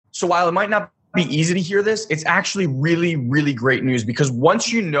So while it might not be easy to hear this, it's actually really, really great news, because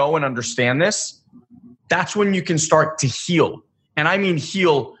once you know and understand this, that's when you can start to heal. And I mean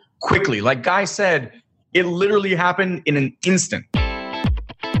heal quickly. Like Guy said, it literally happened in an instant.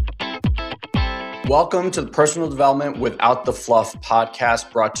 Welcome to the Personal Development Without the Fluff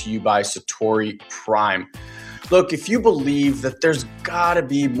podcast, brought to you by Satori Prime. Look, if you believe that there's gotta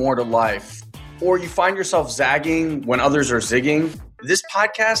be more to life, or you find yourself zagging when others are zigging, this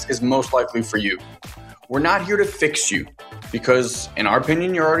podcast is most likely for you. We're not here to fix you because, in our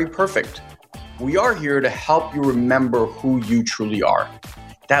opinion, you're already perfect. We are here to help you remember who you truly are.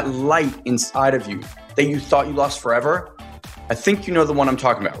 That light inside of you that you thought you lost forever, I think you know the one I'm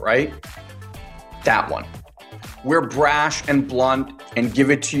talking about, right? That one. We're brash and blunt and give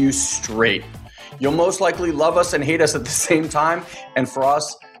it to you straight. You'll most likely love us and hate us at the same time, and for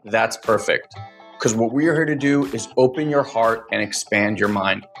us, that's perfect. Because what we're here to do is open your heart and expand your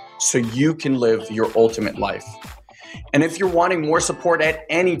mind so you can live your ultimate life. And if you're wanting more support at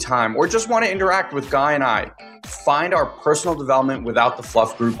any time or just want to interact with Guy and I, find our Personal Development Without the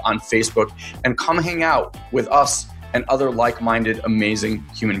Fluff group on Facebook and come hang out with us and other like-minded, amazing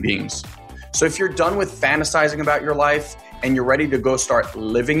human beings. So if you're done with fantasizing about your life and you're ready to go start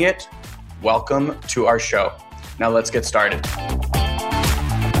living it, welcome to our show. Now let's get started.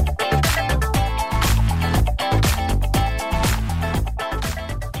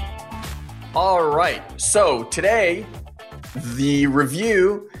 All right, so today the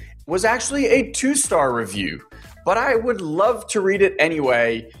review was actually a 2-star review, but I would love to read it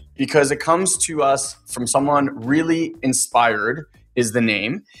anyway because it comes to us from someone really inspired is the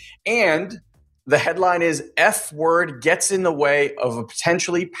name, and the headline is F word gets in the way of a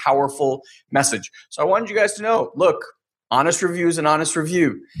potentially powerful message. So I wanted you guys to know, look, honest review is an honest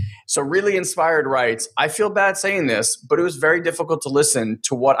review. So Really Inspired writes, I feel bad saying this, but it was very difficult to listen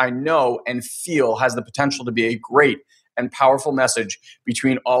to what I know and feel has the potential to be a great and powerful message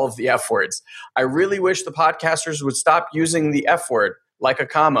between all of the F words. I really wish the podcasters would stop using the F word, like a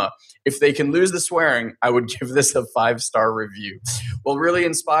comma. If they can lose the swearing, I would give this a 5-star review. Well, Really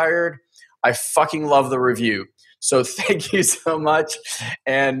Inspired, I fucking love the review. So thank you so much.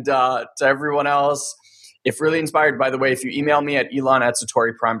 And to everyone else, if Really Inspired, by the way, if you email me at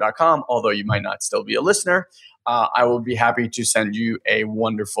elon@satoriprime.com, although you might not still be a listener, I will be happy to send you a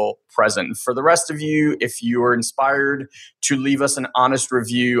wonderful present. For the rest of you, if you are inspired to leave us an honest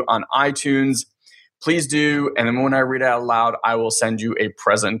review on iTunes, please do. And then when I read it out loud, I will send you a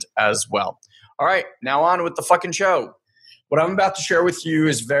present as well. All right, now on with the fucking show. What I'm about to share with you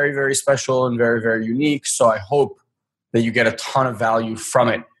is very, very special and very, very unique. So I hope that you get a ton of value from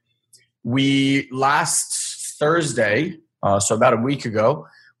it. We last Thursday, so about a week ago,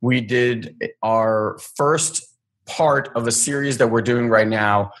 we did our first part of a series that we're doing right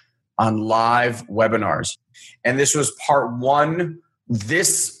now on live webinars. And this was part 1.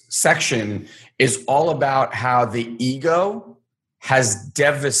 This section is all about how the ego has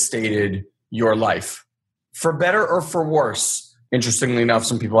devastated your life, for better or for worse. Interestingly enough,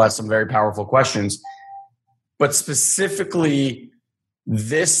 some people had some very powerful questions, but specifically,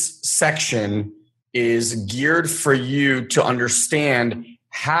 this section is geared for you to understand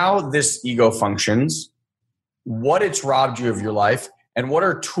how this ego functions, what it's robbed you of your life, and what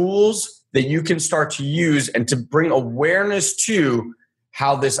are tools that you can start to use and to bring awareness to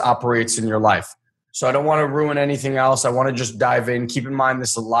how this operates in your life. So I don't want to ruin anything else. I want to just dive in. Keep in mind,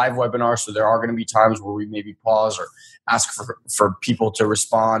 this is a live webinar, so there are going to be times where we maybe pause or ask for people to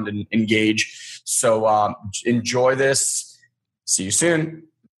respond and engage. So enjoy this. See you soon.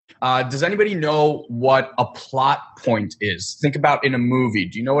 Does anybody know what a plot point is? Think about in a movie.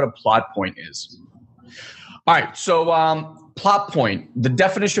 Do you know what a plot point is? All right. So plot point. The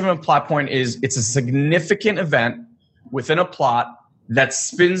definition of a plot point is it's a significant event within a plot that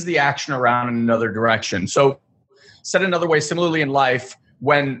spins the action around in another direction. So said another way, similarly in life,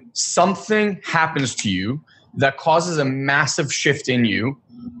 when something happens to you that causes a massive shift in you,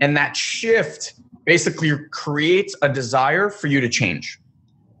 and that shift basically creates a desire for you to change.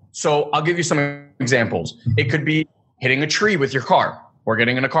 So I'll give you some examples. It could be hitting a tree with your car or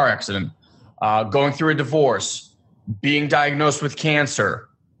getting in a car accident, going through a divorce, being diagnosed with cancer,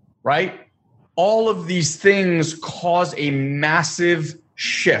 right? All of these things cause a massive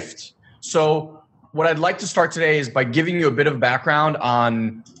shift. So what I'd like to start today is by giving you a bit of background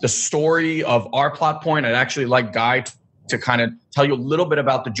on the story of our plot point. I'd actually like Guy to kind of tell you a little bit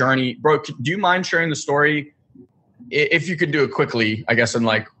about the journey. Bro, do you mind sharing the story? If you could do it quickly, I guess in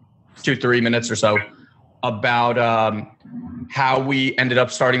like 2-3 minutes or so, about how we ended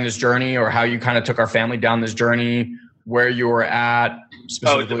up starting this journey, or how you kind of took our family down this journey where you were at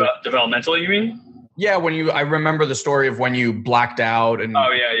specifically? Developmentally, you mean? Yeah, I remember the story of when you blacked out and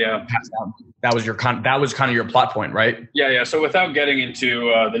passed out. That was kind of your plot point, right? Yeah. So without getting into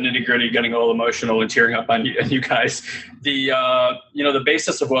the nitty gritty, getting all emotional and tearing up on you guys, the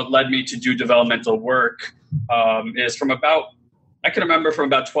basis of what led me to do developmental work is from about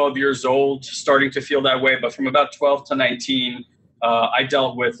 12 years old, starting to feel that way. But from about 12 to 19, I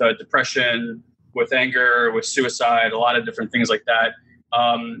dealt with depression, with anger, with suicide, a lot of different things like that.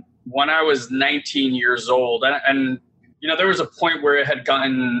 When I was 19 years old, and there was a point where it had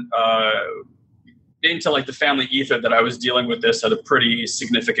gotten into like the family ether that I was dealing with this at a pretty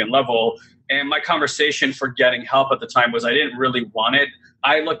significant level. And my conversation for getting help at the time was I didn't really want it.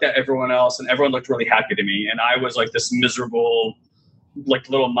 I looked at everyone else and everyone looked really happy to me. And I was like this miserable, like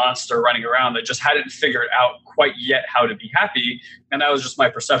little monster running around that just hadn't figured out quite yet how to be happy. And that was just my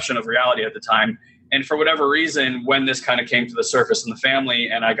perception of reality at the time. And for whatever reason, when this kind of came to the surface in the family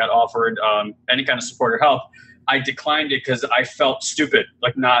and I got offered any kind of support or help, I declined it because I felt stupid,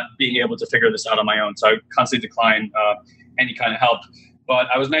 like not being able to figure this out on my own. So I constantly declined any kind of help. But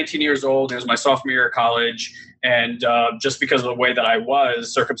I was 19 years old. It was my sophomore year of college. And just because of the way that I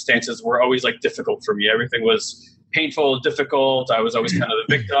was, circumstances were always like difficult for me. Everything was painful, difficult. I was always kind of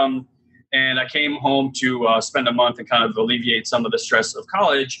the victim. And I came home to spend a month and kind of alleviate some of the stress of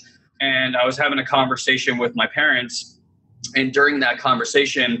college. And I was having a conversation with my parents. And during that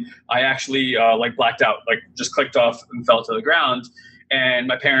conversation, I actually blacked out, like just clicked off and fell to the ground. And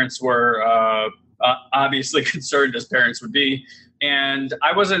my parents were obviously concerned, as parents would be. And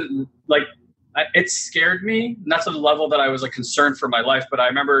I wasn't it scared me, not to the level that I was like concerned for my life. But I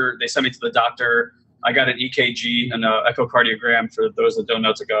remember they sent me to the doctor. I got an EKG and an echocardiogram. For those that don't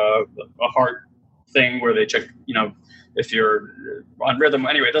know, it's like a heart thing where they check, if you're on rhythm.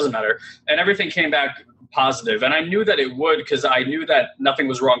 Anyway, it doesn't matter. And everything came back positive. And I knew that it would, because I knew that nothing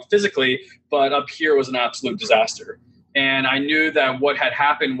was wrong physically, but up here was an absolute disaster. And I knew that what had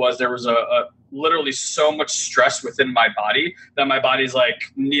happened was there was a literally so much stress within my body that my body's like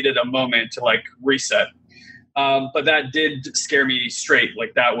needed a moment to like reset. But that did scare me straight.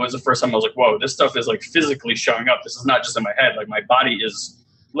 Like that was the first time I was like, whoa, this stuff is like physically showing up. This is not just in my head. Like my body is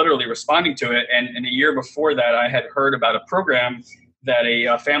literally responding to it. And a year before that, I had heard about a program that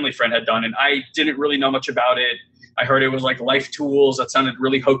a family friend had done, and I didn't really know much about it. I heard it was like life tools. That sounded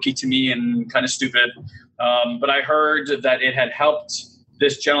really hokey to me and kind of stupid. But I heard that it had helped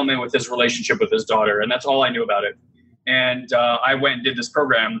this gentleman with his relationship with his daughter, and that's all I knew about it. And I went and did this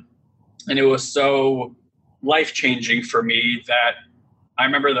program, and it was so life-changing for me that I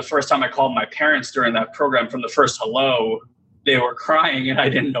remember the first time I called my parents during that program, from the first hello, they were crying, and I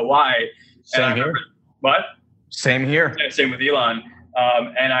didn't know why. Same here. What? Same here. Yeah, same with Elon.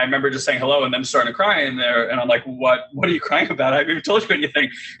 And I remember just saying hello and them starting to cry in there. And I'm like, what are you crying about? I haven't even told you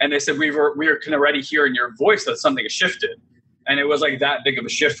anything. And they said, we can already hear in your voice that something has shifted. And it was like that big of a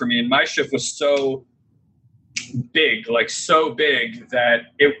shift for me. And my shift was so big that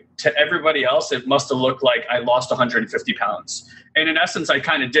to everybody else, it must have looked like I lost 150 pounds. And in essence, I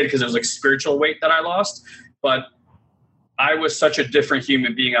kind of did, because it was like spiritual weight that I lost. But I was such a different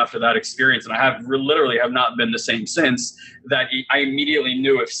human being after that experience. And I literally have not been the same since, that I immediately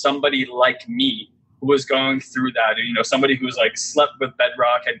knew if somebody like me who was going through that, somebody who's like slept with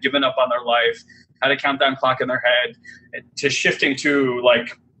bedrock, had given up on their life, had a countdown clock in their head, to shifting to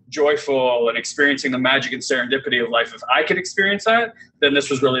like joyful and experiencing the magic and serendipity of life. If I could experience that, then this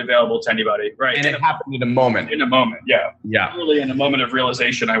was really available to anybody. Right. And it happened in a moment. In a moment. Yeah. Yeah. Really in a moment of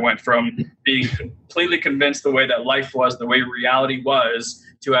realization, I went from being completely convinced the way that life was, the way reality was,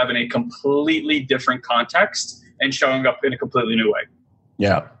 to having a completely different context and showing up in a completely new way.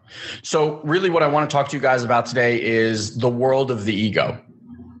 Yeah. So really what I want to talk to you guys about today is the world of the ego.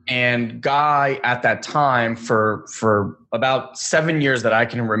 And Guy, at that time, for about 7 years that I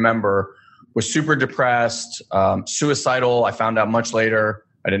can remember, was super depressed, suicidal. I found out much later.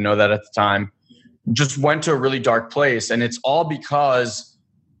 I didn't know that at the time. Just went to a really dark place. And it's all because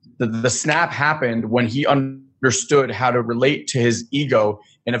the snap happened when he understood how to relate to his ego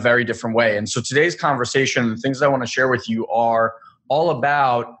in a very different way. And so today's conversation, the things I want to share with you are all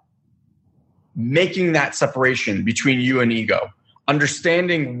about making that separation between you and ego.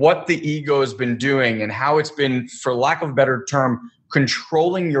 Understanding what the ego has been doing and how it's been, for lack of a better term,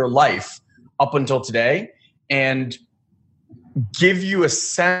 controlling your life up until today, and give you a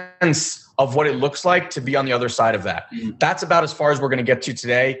sense of what it looks like to be on the other side of that. That's about as far as we're going to get to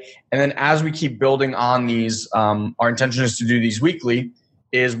today. And then as we keep building on these, our intention is to do these weekly,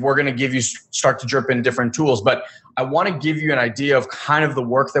 is we're going to start to drip in different tools. But I want to give you an idea of kind of the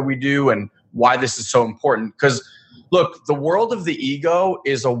work that we do and why this is so important. Because Look, the world of the ego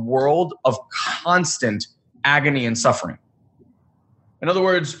is a world of constant agony and suffering. In other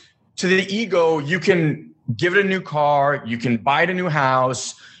words, to the ego, you can give it a new car, you can buy it a new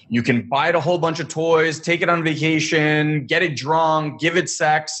house, you can buy it a whole bunch of toys, take it on vacation, get it drunk, give it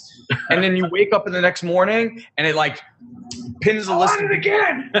sex, and then you wake up in the next morning and it like pins a list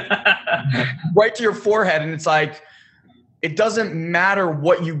again right to your forehead, and it's like, it doesn't matter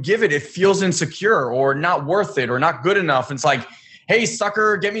what you give it. It feels insecure or not worth it or not good enough. And it's like, hey,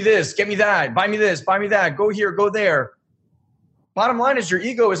 sucker, get me this, get me that, buy me this, buy me that, go here, go there. Bottom line is your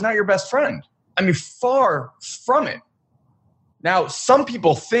ego is not your best friend. I mean, far from it. Now, some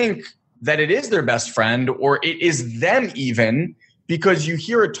people think that it is their best friend or it is them even because you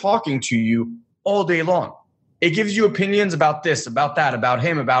hear it talking to you all day long. It gives you opinions about this, about that, about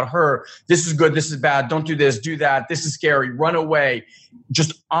him, about her. This is good. This is bad. Don't do this. Do that. This is scary. Run away.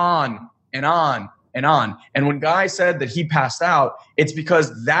 Just on and on and on. And when Guy said that he passed out, it's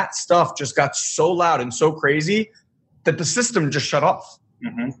because that stuff just got so loud and so crazy that the system just shut off.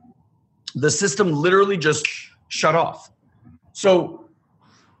 Mm-hmm. The system literally just shut off. So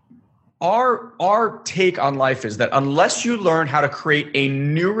our take on life is that unless you learn how to create a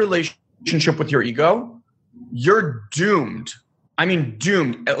new relationship with your ego, you're doomed. I mean,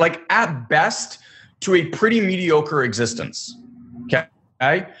 doomed, like at best, to a pretty mediocre existence.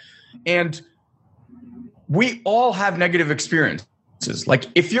 Okay? And we all have negative experiences. Like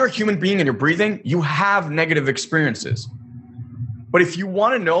if you're a human being and you're breathing, you have negative experiences. But if you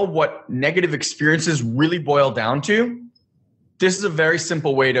want to know what negative experiences really boil down to, this is a very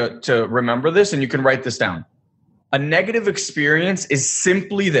simple way to remember this, and you can write this down. A negative experience is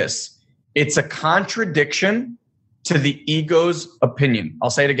simply this. It's a contradiction to the ego's opinion. I'll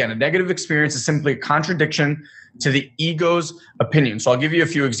say it again. A negative experience is simply a contradiction to the ego's opinion. So I'll give you a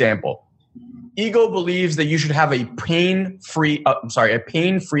few examples. Ego believes that you should have a pain-free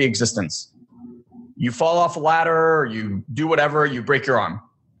existence. You fall off a ladder, or you do whatever, you break your arm.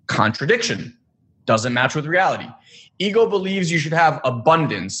 Contradiction. Doesn't match with reality. Ego believes you should have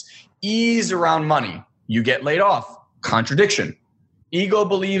abundance, ease around money. You get laid off. Contradiction. Ego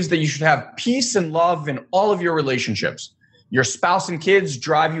believes that you should have peace and love in all of your relationships. Your spouse and kids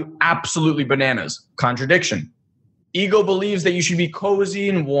drive you absolutely bananas. Contradiction. Ego believes that you should be cozy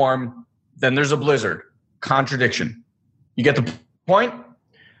and warm. Then there's a blizzard. Contradiction. You get the point?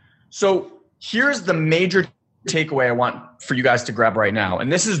 So here's the major takeaway I want for you guys to grab right now.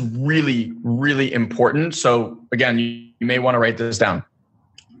 And this is really, really important. So again, you may want to write this down.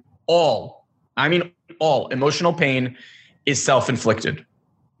 All emotional pain is self-inflicted.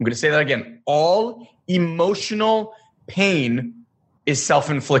 I'm going to say that again. All emotional pain is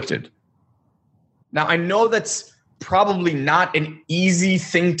self-inflicted. Now, I know that's probably not an easy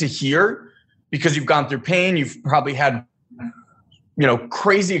thing to hear because you've gone through pain. You've probably had,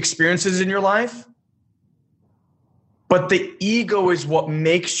 crazy experiences in your life. But the ego is what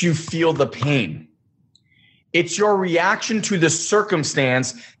makes you feel the pain. It's your reaction to the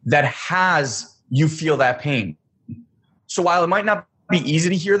circumstance that has you feel that pain. So while it might not be easy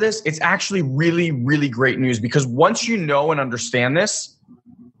to hear this, it's actually really, really great news because once you know and understand this,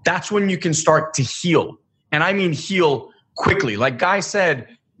 that's when you can start to heal. And I mean heal quickly. Like Guy said,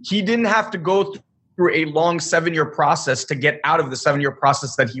 he didn't have to go through a long 7-year process to get out of the 7-year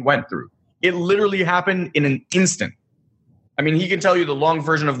process that he went through. It literally happened in an instant. I mean, he can tell you the long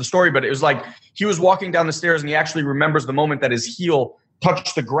version of the story, but it was like he was walking down the stairs and he actually remembers the moment that his heel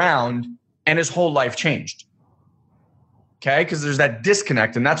touched the ground and his whole life changed. Okay? Because there's that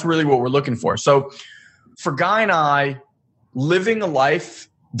disconnect, and that's really what we're looking for. So for Guy and I, living a life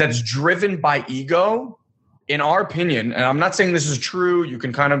that's driven by ego, in our opinion, and I'm not saying this is true, you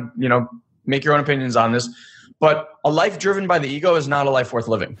can kind of, make your own opinions on this, but a life driven by the ego is not a life worth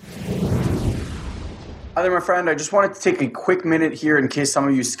living. Hi there, my friend. I just wanted to take a quick minute here in case some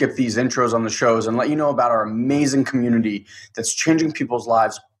of you skip these intros on the shows and let you know about our amazing community that's changing people's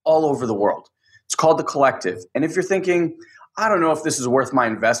lives all over the world. It's called The Collective. And if you're thinking, I don't know if this is worth my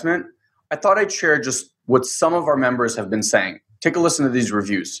investment, I thought I'd share just what some of our members have been saying. Take a listen to these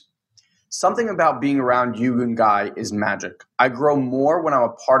reviews. Something about being around you and Guy is magic. I grow more when I'm a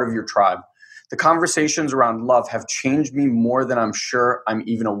part of your tribe. The conversations around love have changed me more than I'm sure I'm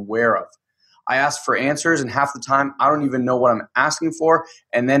even aware of. I ask for answers, and half the time I don't even know what I'm asking for,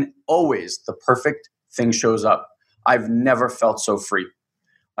 and then always the perfect thing shows up. I've never felt so free.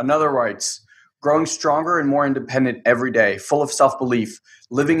 Another writes, growing stronger and more independent every day, full of self-belief,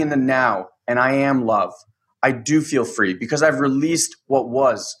 living in the now, and I am love. I do feel free because I've released what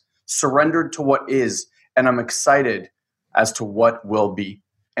was, surrendered to what is, and I'm excited as to what will be.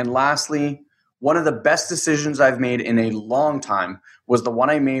 And lastly, One of the best decisions I've made in a long time was the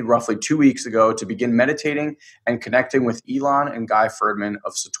one I made roughly 2 weeks ago to begin meditating and connecting with Elon and Guy Ferdman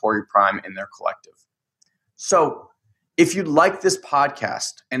of Satori Prime in their collective. So if you like this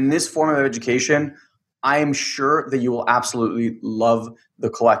podcast and this form of education, I am sure that you will absolutely love the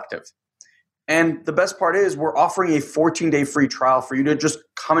collective. And the best part is we're offering a 14-day free trial for you to just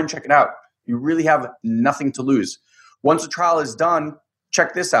come and check it out. You really have nothing to lose. Once the trial is done,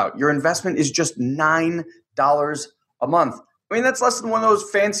 check this out. Your investment is just $9 a month. I mean, that's less than one of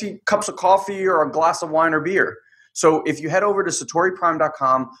those fancy cups of coffee or a glass of wine or beer. So if you head over to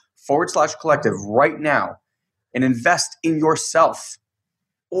satoriprime.com/collective right now and invest in yourself,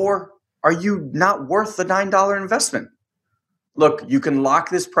 or are you not worth the $9 investment? Look, you can lock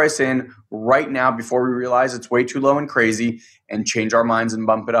this price in right now before we realize it's way too low and crazy and change our minds and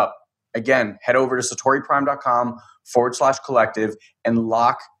bump it up. Again, head over to satoriprime.com/collective and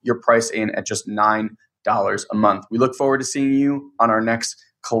lock your price in at just $9 a month. We look forward to seeing you on our next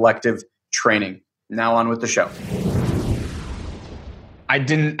collective training. Now on with the show. I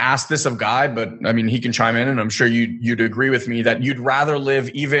didn't ask this of Guy, but I mean, he can chime in, and I'm sure you'd agree with me that you'd rather live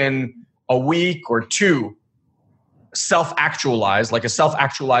even a week or two self-actualized, like a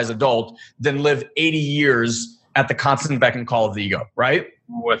self-actualized adult, than live 80 years at the constant beck and call of the ego, right?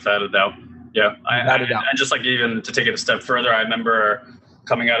 Without a doubt. Yeah. And just like even to take it a step further, I remember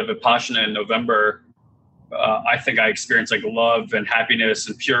coming out of Vipassana in November, I think I experienced like love and happiness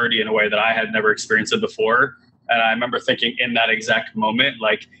and purity in a way that I had never experienced it before. And I remember thinking in that exact moment,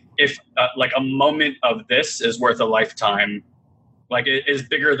 like if like a moment of this is worth a lifetime, like it is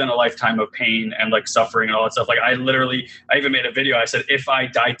bigger than a lifetime of pain and like suffering and all that stuff. Like I even made a video. I said, if I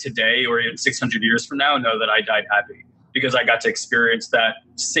die today or even 600 years from now, know that I died happy because I got to experience that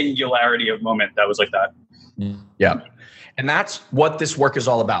singularity of moment that was like that. Yeah. And that's what this work is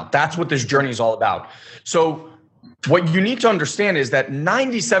all about. That's what this journey is all about. So what you need to understand is that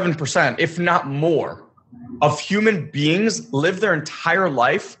 97%, if not more, of human beings live their entire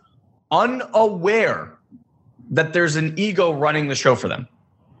life unaware that there's an ego running the show for them.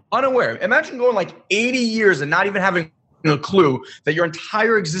 Unaware. Imagine going like 80 years and not even having a clue that your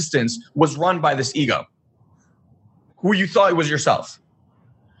entire existence was run by this ego, who you thought it was yourself.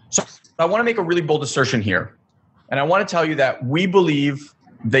 So I want to make a really bold assertion here. And I want to tell you that we believe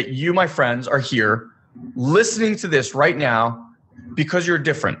that you, my friends, are here listening to this right now because you're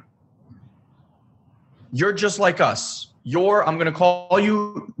different. You're just like us. I'm going to call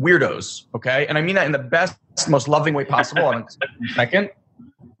you weirdos, okay? And I mean that in the best, most loving way possible. In a second.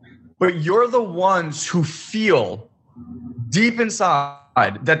 But you're the ones who feel deep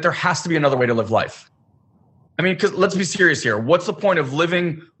inside that there has to be another way to live life. I mean, because let's be serious here. What's the point of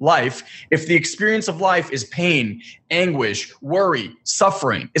living life if the experience of life is pain, anguish, worry,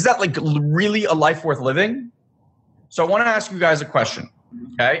 suffering? Is that like really a life worth living? So I want to ask you guys a question,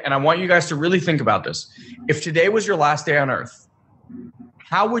 okay? And I want you guys to really think about this. If today was your last day on earth,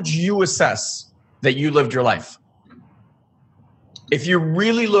 how would you assess that you lived your life? If you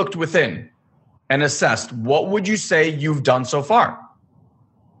really looked within and assessed, what would you say you've done so far?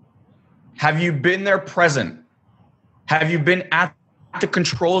 Have you been there present? Have you been at the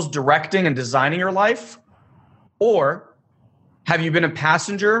controls directing and designing your life? Or have you been a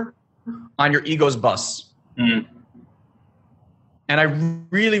passenger on your ego's bus? Mm. And I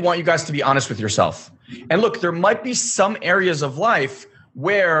really want you guys to be honest with yourself. And look, there might be some areas of life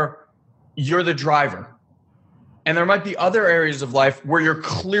where you're the driver. And there might be other areas of life where you're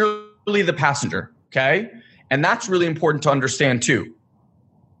clearly the passenger, okay? And that's really important to understand too.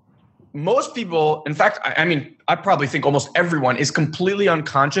 Most people, in fact, I mean, I probably think almost everyone is completely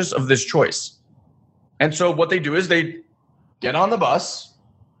unconscious of this choice. And so what they do is they get on the bus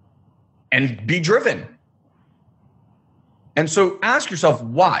and be driven. And so ask yourself,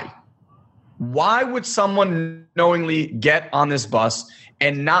 why? Why would someone knowingly get on this bus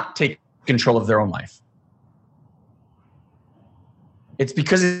and not take control of their own life? It's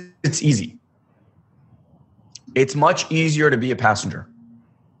because it's easy. It's much easier to be a passenger.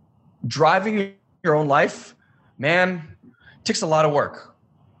 Driving your own life, man, takes a lot of work.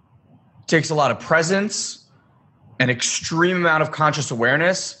 It takes a lot of presence, an extreme amount of conscious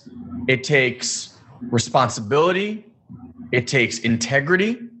awareness. It takes responsibility. It takes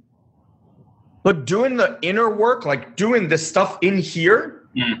integrity. But doing the inner work, like doing this stuff in here,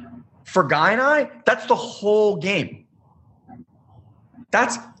 for Guy and I, that's the whole game.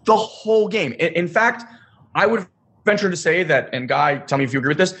 That's the whole game. In fact, I would venture to say that, and Guy, tell me if you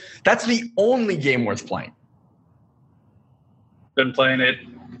agree with this, that's the only game worth playing. Been playing it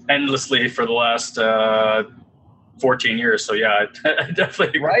endlessly for the last 14 years. So yeah, I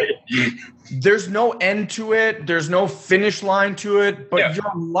definitely agree. Right? There's no end to it. There's no finish line to it, but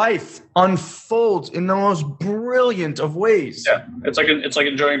your life unfolds in the most brilliant of ways. Yeah. It's like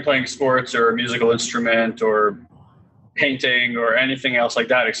enjoying playing sports or a musical instrument or painting or anything else like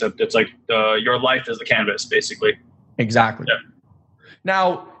that, except it's like your life is the canvas, basically. Exactly. Yeah.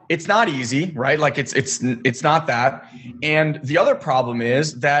 Now, it's not easy, right? Like it's not that. And the other problem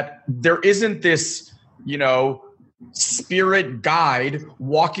is that there isn't this, spirit guide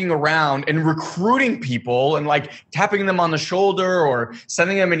walking around and recruiting people and like tapping them on the shoulder or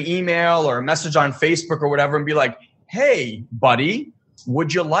sending them an email or a message on Facebook or whatever and be like, hey, buddy,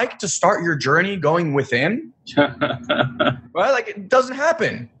 would you like to start your journey going within? Right? Like it doesn't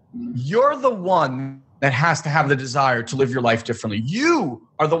happen. You're the one that has to have the desire to live your life differently. You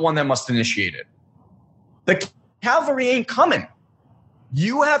are the one that must initiate it. The cavalry ain't coming.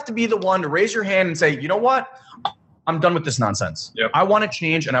 You have to be the one to raise your hand and say, you know what? I'm done with this nonsense. Yep. I want to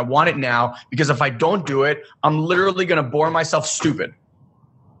change and I want it now, because if I don't do it, I'm literally going to bore myself stupid.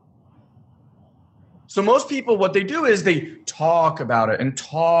 So most people, what they do is they talk about it and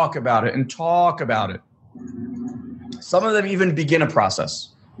talk about it and talk about it. Some of them even begin a process,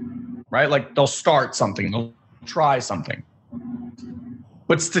 right? Like they'll start something, they'll try something.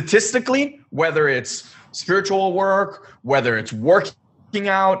 But statistically, whether it's spiritual work, whether it's working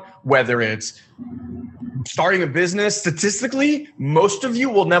out, whether it's starting a business, statistically, most of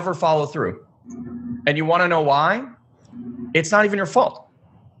you will never follow through. And you want to know why? It's not even your fault.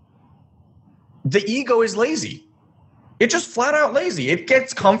 The ego is lazy. It's just flat out lazy. It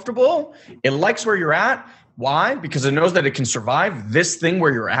gets comfortable. It likes where you're at. Why? Because it knows that it can survive this thing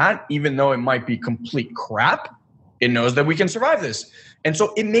where you're at, even though it might be complete crap. It knows that we can survive this. And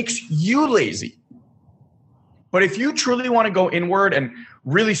so it makes you lazy. But if you truly want to go inward and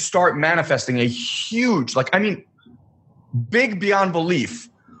really start manifesting a huge, big beyond belief,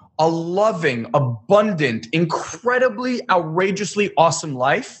 a loving, abundant, incredibly, outrageously awesome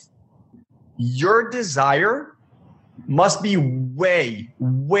life, your desire must be way,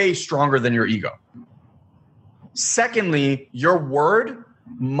 way stronger than your ego. Secondly, your word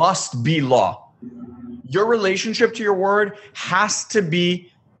must be law. Your relationship to your word has to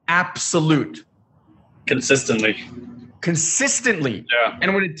be absolute. Consistently. Yeah.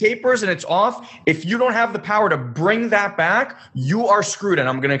 And when it tapers and it's off, if you don't have the power to bring that back, you are screwed. And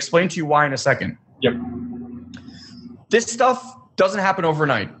I'm going to explain to you why in a second. Yep. This stuff doesn't happen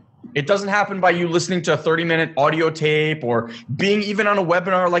overnight. It doesn't happen by you listening to a 30-minute audio tape or being even on a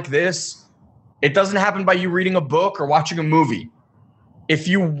webinar like this. It doesn't happen by you reading a book or watching a movie. If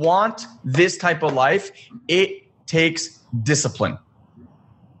you want this type of life, it takes discipline.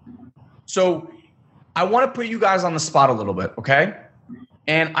 So I want to put you guys on the spot a little bit, okay?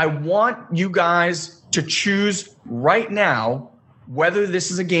 And I want you guys to choose right now whether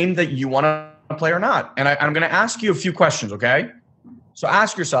this is a game that you want to play or not. And I'm going to ask you a few questions, okay? So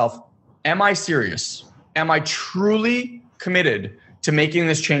ask yourself, am I serious? Am I truly committed to making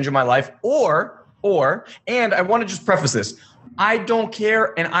this change in my life? And I want to just preface this, I don't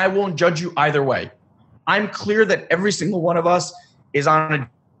care and I won't judge you either way. I'm clear that every single one of us is on a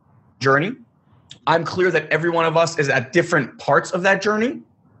journey. I'm clear that every one of us is at different parts of that journey.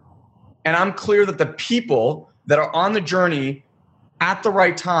 And I'm clear that the people that are on the journey at the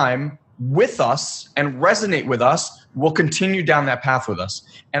right time with us and resonate with us will continue down that path with us.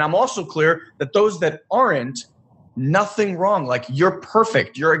 And I'm also clear that those that aren't, nothing wrong. Like you're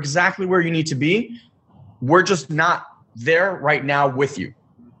perfect. You're exactly where you need to be. We're just not there right now with you.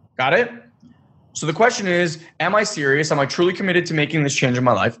 Got it? So the question is, am I serious? Am I truly committed to making this change in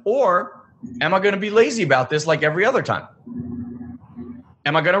my life? Or am I going to be lazy about this like every other time?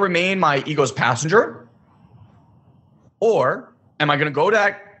 Am I going to remain my ego's passenger? Or am I going to go to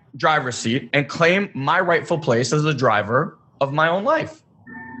that driver's seat and claim my rightful place as the driver of my own life?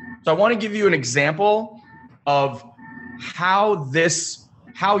 So I want to give you an example of how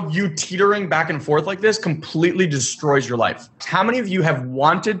you teetering back and forth like this completely destroys your life. How many of you have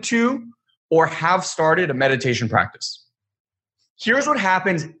wanted to or have started a meditation practice? Here's what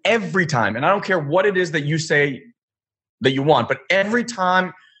happens every time, and I don't care what it is that you say that you want, but every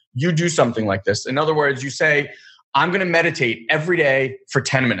time you do something like this, in other words, you say, I'm going to meditate every day for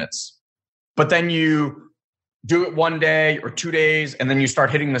 10 minutes, but then you do it one day or 2 days, and then you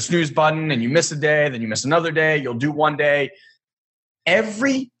start hitting the snooze button and you miss a day, then you miss another day, you'll do one day.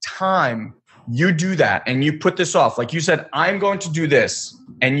 Every time you do that and you put this off, like you said, I'm going to do this,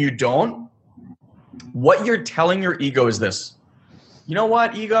 and you don't, what you're telling your ego is this. You know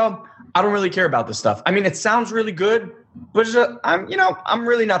what, ego? I don't really care about this stuff. I mean, it sounds really good, but I'm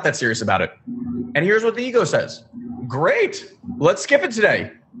really not that serious about it. And here's what the ego says. great. Let's skip it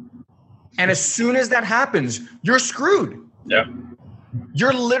today. And as soon as that happens, you're screwed. Yeah.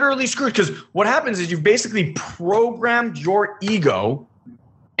 You're literally screwed, because what happens is you've basically programmed your ego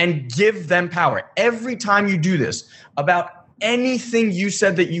and give them power. Every time you do this, about anything you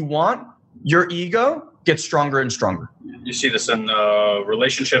said that you want, your ego gets stronger and stronger. You see this in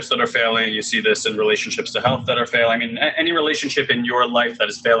relationships that are failing. You see this in relationships to health that are failing. I mean, any relationship in your life that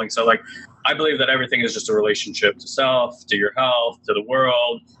is failing. So like, I believe that everything is just a relationship to self, to your health, to the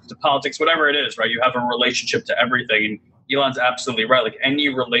world, to politics, whatever it is, right? You have a relationship to everything. And Elon's absolutely right. Like any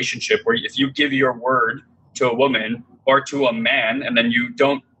relationship where if you give your word to a woman or to a man and then you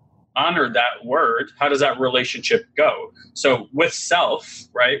don't honor that word, how does that relationship go? So with self,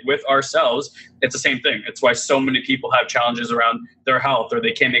 right, with ourselves, it's the same thing. It's why so many people have challenges around their health, or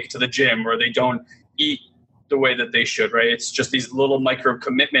they can't make it to the gym, or they don't eat the way that they should, right? It's just these little micro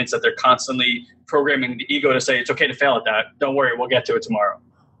commitments that they're constantly programming the ego to say, it's okay to fail at that. Don't worry, we'll get to it tomorrow,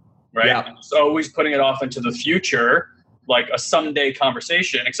 right? Yeah. It's always putting it off into the future, like a someday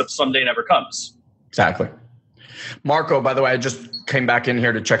conversation, except someday never comes. Exactly. Marco, by the way, I just came back in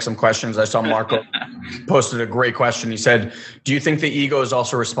here to check some questions. I saw Marco posted a great question. He said, do you think the ego is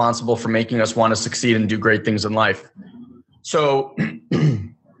also responsible for making us want to succeed and do great things in life? So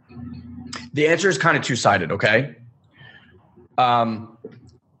the answer is kind of two-sided, okay?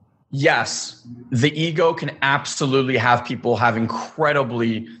 Yes, the ego can absolutely have people have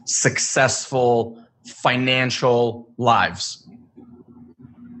incredibly successful financial lives.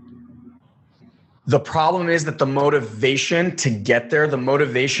 The problem is that the motivation to get there, the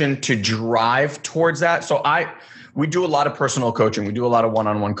motivation to drive towards that. So we do a lot of personal coaching. We do a lot of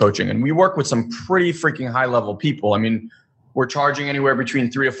one-on-one coaching, and we work with some pretty freaking high-level people. I mean, we're charging anywhere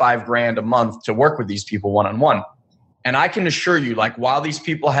between $3,000 to $5,000 a month to work with these people one-on-one. And I can assure you, like, while these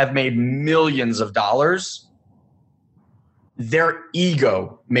people have made millions of dollars, their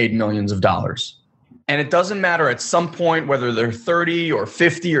ego made millions of dollars. And it doesn't matter at some point, whether they're 30 or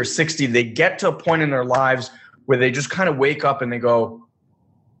 50 or 60, they get to a point in their lives where they just kind of wake up and they go,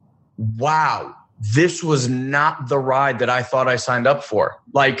 wow, this was not the ride that I thought I signed up for.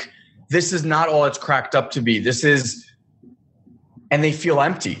 Like, this is not all it's cracked up to be. And they feel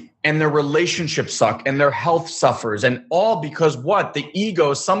empty, and their relationships suck, and their health suffers, and all because what? The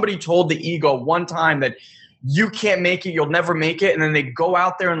ego, somebody told the ego one time that you can't make it, you'll never make it. And then they go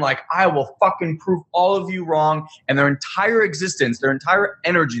out there and like, I will fucking prove all of you wrong. And their entire existence, their entire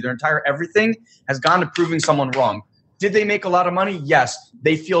energy, their entire everything has gone to proving someone wrong. Did they make a lot of money? Yes.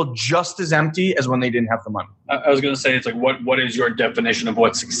 They feel just as empty as when they didn't have the money. I was going to say, it's like, what is your definition of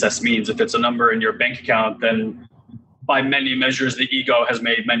what success means? If it's a number in your bank account, then by many measures, the ego has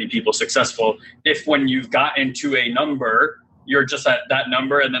made many people successful. If when you've gotten to a number, you're just at that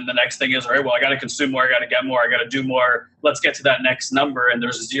number, and then the next thing is, all right, well, I got to consume more, I got to get more, I got to do more. Let's get to that next number, and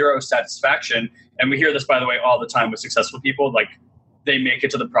there's zero satisfaction. And we hear this, by the way, all the time with successful people. Like, they make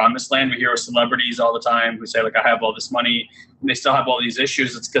it to the promised land. We hear with celebrities all the time who say, like, I have all this money, and they still have all these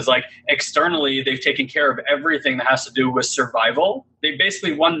issues. It's because, like, externally, they've taken care of everything that has to do with survival. They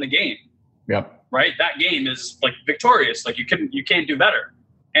basically won the game. Yep. Right? That game is, like, victorious. Like, you can't do better.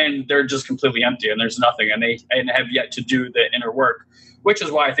 And they're just completely empty, and there's nothing, and they have yet to do the inner work, which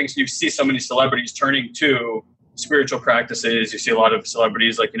is why I think you see so many celebrities turning to spiritual practices. You see a lot of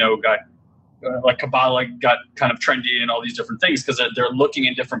celebrities like Kabbalah got kind of trendy and all these different things because they're looking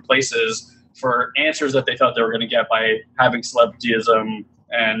in different places for answers that they thought they were going to get by having celebrityism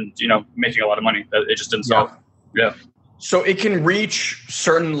and, making a lot of money that it just didn't solve. Yeah. So it can reach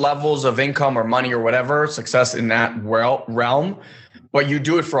certain levels of income or money or whatever, success in that realm, but you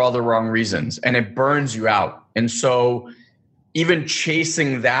do it for all the wrong reasons and it burns you out. And so even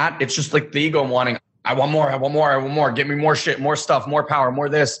chasing that, it's just like the ego wanting, I want more, get me more shit, more stuff, more power, more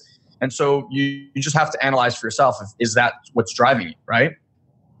this. And so you just have to analyze for yourself, is that what's driving you, right?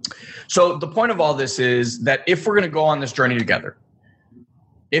 So the point of all this is that if we're going to go on this journey together,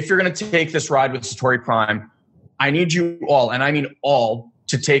 if you're going to take this ride with Satori Prime, I need you all, and I mean all,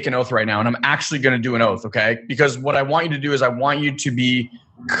 to take an oath right now. And I'm actually going to do an oath, okay? Because what I want you to do is I want you to be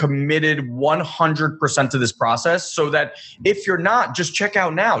committed 100% to this process so that if you're not, just check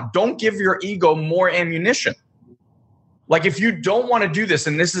out now. Don't give your ego more ammunition. Like, if you don't want to do this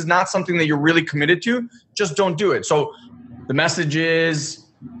and this is not something that you're really committed to, just don't do it. So the message is,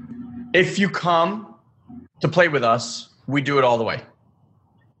 if you come to play with us, we do it all the way.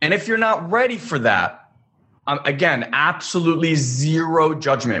 And if you're not ready for that, again, absolutely zero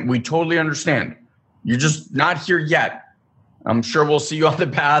judgment. We totally understand. You're just not here yet. I'm sure we'll see you on the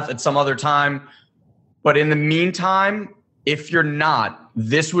path at some other time. But in the meantime, if you're not,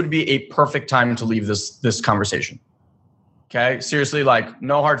 this would be a perfect time to leave this conversation. Okay. Seriously, like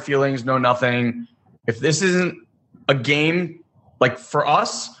no hard feelings, no nothing. If this isn't a game, like for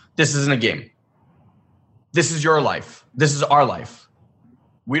us, this isn't a game. This is your life. This is our life.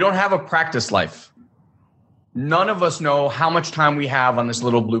 We don't have a practice life. None of us know how much time we have on this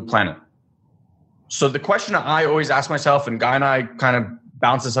little blue planet. So the question I always ask myself, and Guy and I kind of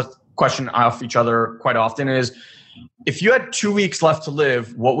bounce this question off each other quite often, is if you had 2 weeks left to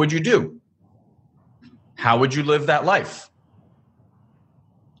live, what would you do? How would you live that life?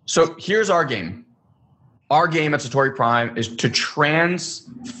 So here's our game. Our game at Satori Prime is to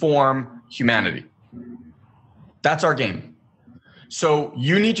transform humanity. That's our game. So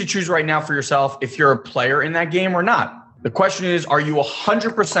you need to choose right now for yourself if you're a player in that game or not. The question is, are you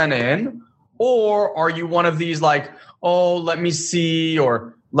 100% in, or are you one of these like, oh, let me see,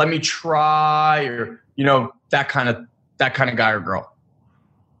 or let me try, or, you know, that kind of guy or girl?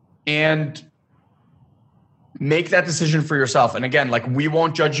 And make that decision for yourself. And again, like, we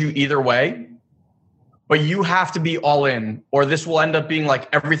won't judge you either way, but you have to be all in, or this will end up being like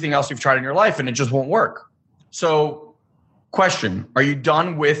everything else you've tried in your life and it just won't work. So question, are you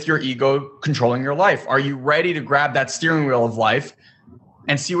done with your ego controlling your life? Are you ready to grab that steering wheel of life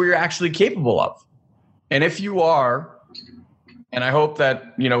and see what you're actually capable of? And if you are, and I hope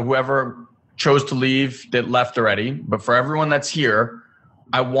that, you know, whoever chose to leave that left already, but for everyone that's here,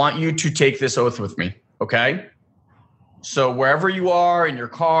 I want you to take this oath with me. Okay? So wherever you are, in your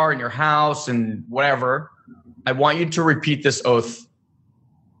car, in your house, and whatever, I want you to repeat this oath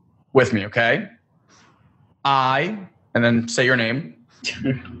with me, okay? I, and then say your name,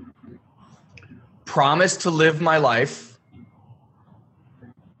 promise to live my life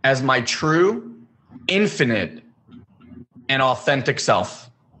as my true, infinite, and authentic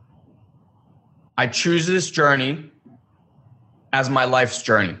self. I choose this journey as my life's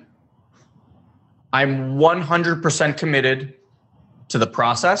journey. I'm 100% committed to the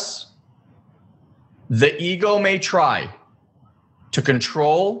process. The ego may try to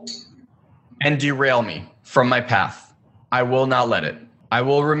control and derail me from my path. I will not let it. I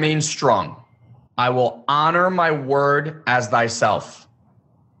will remain strong. I will honor my word as thyself.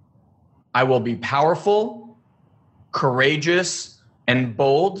 I will be powerful, courageous, and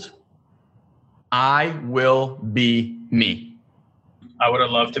bold. I will be me. I would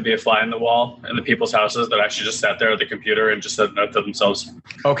have loved to be a fly in the wall in the people's houses that actually just sat there at the computer and just said no to themselves.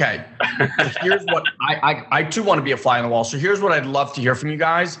 Okay. Here's what I too want to be a fly in the wall. So here's what I'd love to hear from you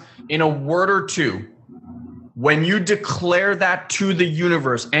guys in a word or two. When you declare that to the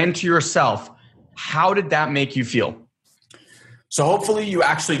universe and to yourself, how did that make you feel? So hopefully you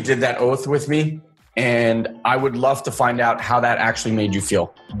actually did that oath with me, and I would love to find out how that actually made you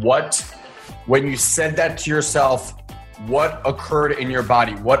feel. When you said that to yourself, what occurred in your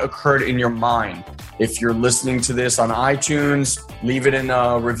body? What occurred in your mind? If you're listening to this on iTunes, leave it in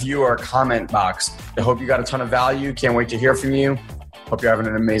a review or a comment box. I hope you got a ton of value. Can't wait to hear from you. Hope you're having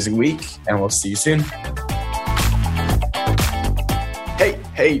an amazing week, and we'll see you soon.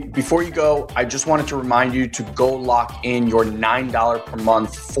 Hey, before you go, I just wanted to remind you to go lock in your $9 per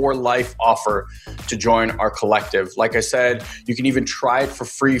month for life offer to join our collective. Like I said, you can even try it for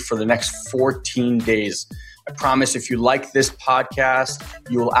free for the next 14 days. I promise if you like this podcast,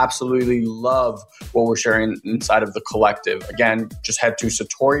 you will absolutely love what we're sharing inside of the collective. Again, just head to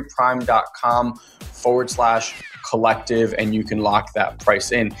satoriprime.com/collective and you can lock that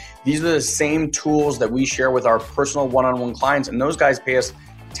price in. These are the same tools that we share with our personal one-on-one clients, and those guys pay us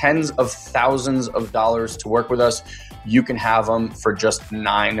tens of thousands of dollars to work with us. You can have them for just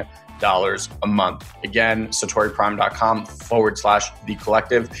 $9 a month. Again, satoriprime.com/the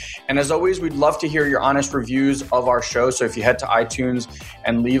collective. And as always, we'd love to hear your honest reviews of our show. So if you head to iTunes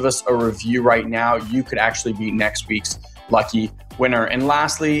and leave us a review right now, you could actually be next week's lucky winner. And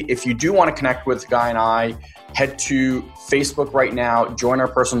lastly, if you do want to connect with Guy and I, head to Facebook right now, join our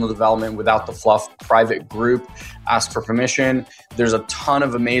personal development without the fluff private group, ask for permission. There's a ton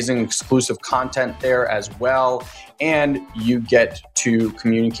of amazing exclusive content there as well. And you get to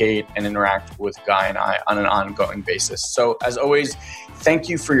communicate and interact with Guy and I on an ongoing basis. So as always, thank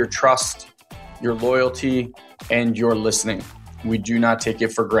you for your trust, your loyalty, and your listening. We do not take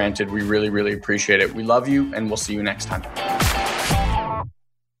it for granted. We really, really appreciate it. We love you, and we'll see you next time.